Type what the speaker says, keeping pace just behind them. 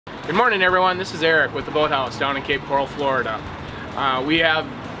Good morning, everyone. This is Eric with the Boathouse down in Cape Coral, Florida. We have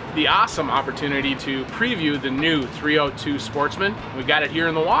the awesome opportunity to preview the new 302 Sportsman. We got it here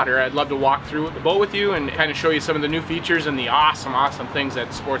in the water. I'd love to walk through the boat with you and kind of show you some of the new features and the awesome things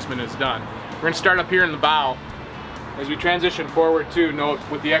that Sportsman has done. We're going to start up here in the bow. As we transition forward too, note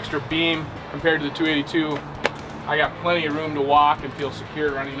with the extra beam compared to the 282, I got plenty of room to walk and feel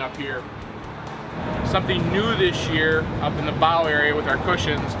secure running up here. Something new this year up in the bow area with our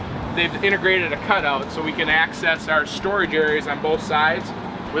cushions, they've integrated a cutout so we can access our storage areas on both sides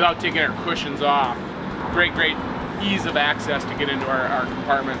without taking our cushions off. Great ease of access to get into our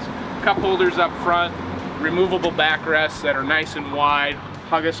compartments. Cup holders up front, removable backrests that are nice and wide,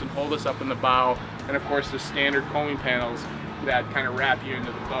 hug us and hold us up in the bow, and of course the standard coaming panels that kind of wrap you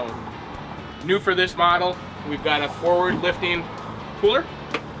into the boat. New for this model, we've got a forward lifting cooler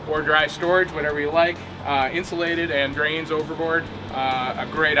or dry storage, whatever you like, insulated and drains overboard. A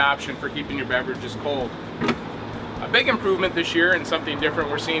great option for keeping your beverages cold. A big improvement this year and something different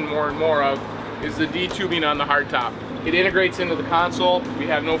we're seeing more and more of is the D-tubing on the hardtop. It integrates into the console. We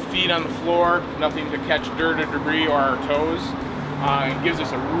have no feet on the floor, nothing to catch dirt or debris or our toes. It gives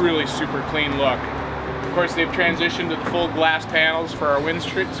us a really super clean look. Of course, they've transitioned to the full glass panels for our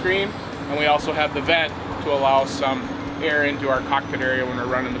windscreen, and we also have the vent to allow some air into our cockpit area when we're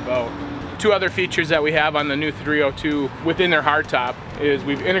running the boat. Two other features that we have on the new 302 within their hardtop is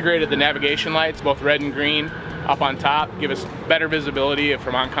we've integrated the navigation lights, both red and green, up on top, give us better visibility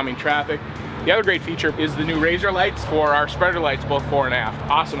from oncoming traffic. The other great feature is the new razor lights for our spreader lights, both fore and aft.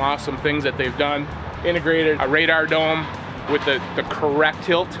 Awesome things that they've done. Integrated a radar dome with the correct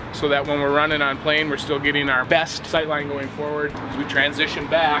tilt so that when we're running on plane, we're still getting our best sightline going forward. As we transition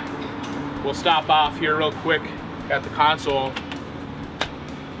back, we'll stop off here real quick at the console.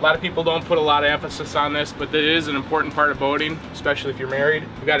 A lot of people don't put a lot of emphasis on this, but it is an important part of boating, especially if you're married.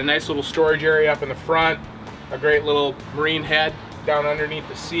 We've got a nice little storage area up in the front, a great little marine head down underneath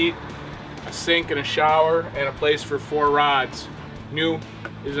the seat, a sink and a shower, and a place for 4 rods. New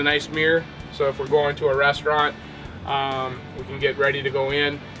is a nice mirror, so if we're going to a restaurant, we can get ready to go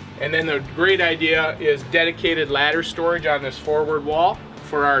in. And then the great idea is dedicated ladder storage on this forward wall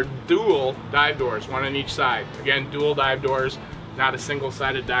for our dual dive doors, one on each side. Again, dual dive doors, not a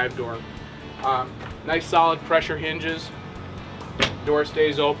single-sided dive door. Nice solid pressure hinges. Door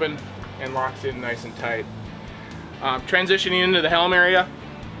stays open and locks in nice and tight. Transitioning into the helm area,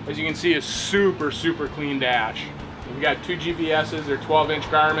 as you can see, a super clean dash. We've got 2 GPSs, they're 12-inch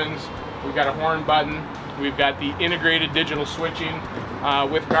Garmin's. We've got a horn button. We've got the integrated digital switching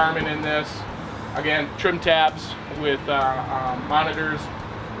with Garmin in this. Again, trim tabs with monitors.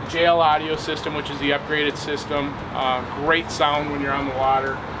 JL audio system, which is the upgraded system. Great sound when you're on the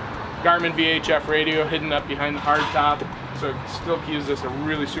water. Garmin VHF radio hidden up behind the hardtop, so it still gives us a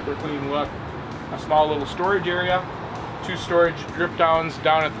really super clean look. A small little storage area. 2 storage drip downs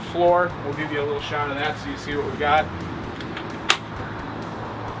down at the floor. We'll give you a little shot of that so you see what we've got.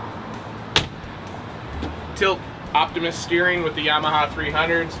 Tilt Optimus steering with the Yamaha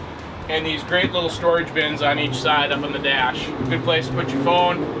 300s. And these great little storage bins on each side up on the dash. Good place to put your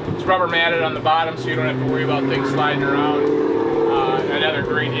phone. It's rubber matted on the bottom so you don't have to worry about things sliding around. Another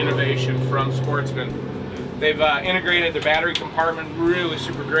great innovation from Sportsman. They've integrated the battery compartment really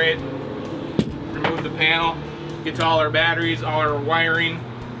super great. Remove the panel, get to all our batteries, all our wiring,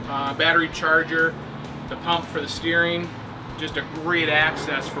 battery charger, the pump for the steering. Just a great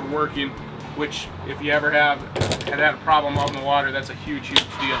access for working, which if you ever had a problem out in the water, that's a huge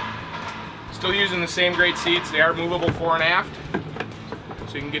deal. Still using the same great seats. They are movable fore and aft,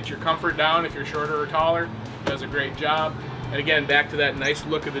 so you can get your comfort down if you're shorter or taller. Does a great job. And again, back to that nice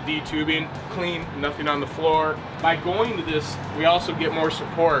look of the D-tubing. Clean, nothing on the floor. By going to this, we also get more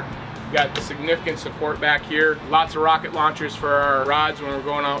support. We've got significant support back here. Lots of rocket launchers for our rods when we're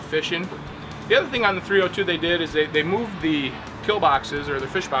going out fishing. The other thing on the 302 they did is they moved the kill boxes or the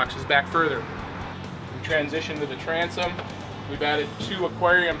fish boxes back further. We transitioned to the transom. We've added 2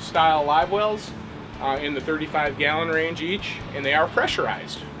 aquarium style live wells in the 35-gallon range each, and they are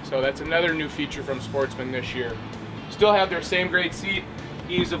pressurized. So that's another new feature from Sportsman this year. Still have their same great seat,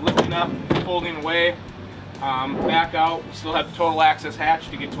 ease of lifting up, folding away, back out. We still have the total access hatch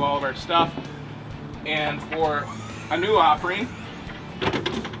to get to all of our stuff. And for a new offering,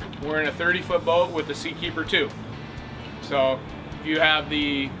 we're in a 30-foot boat with the Seakeeper 2. So if you have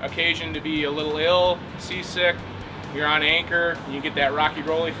the occasion to be a little ill, seasick, you're on anchor, you get that rocky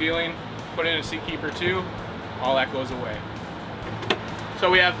rolly feeling, put in a Seakeeper 2, all that goes away.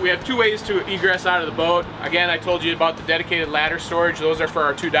 So we have 2 ways to egress out of the boat. Again, I told you about the dedicated ladder storage. Those are for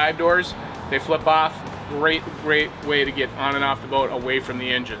our 2 dive doors. They flip off. great way to get on and off the boat away from the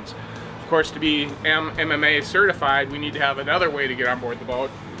engines. Of course, to be MMA certified, we need to have another way to get on board the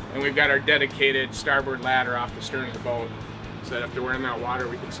boat, and we've got our dedicated starboard ladder off the stern of the boat, so that if we're in that water,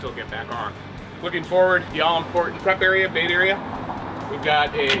 we can still get back on. Looking forward, the all-important prep area, bait area. We've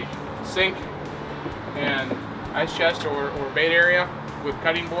got a sink and ice chest or bait area with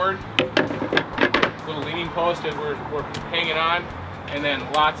cutting board, little leaning post as we're hanging on, and then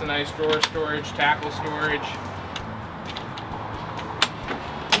lots of nice drawer storage, tackle storage,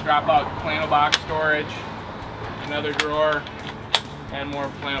 drop out plano box storage, another drawer, and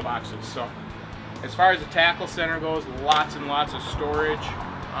more plano boxes. So as far as the tackle center goes, lots and lots of storage,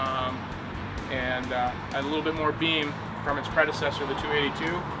 and a little bit more beam from its predecessor, the 282,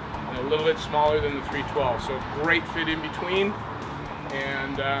 and a little bit smaller than the 312. So great fit in between,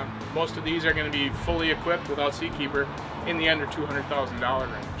 and most of these are going to be fully equipped without Seakeeper in the under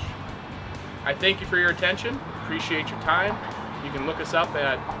 $200,000 range. I thank you for your attention, appreciate your time. You can look us up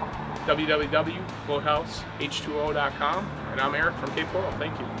at www.boathouseh2o.com, and I'm Eric from Cape Coral.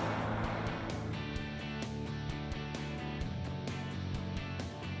 Thank you.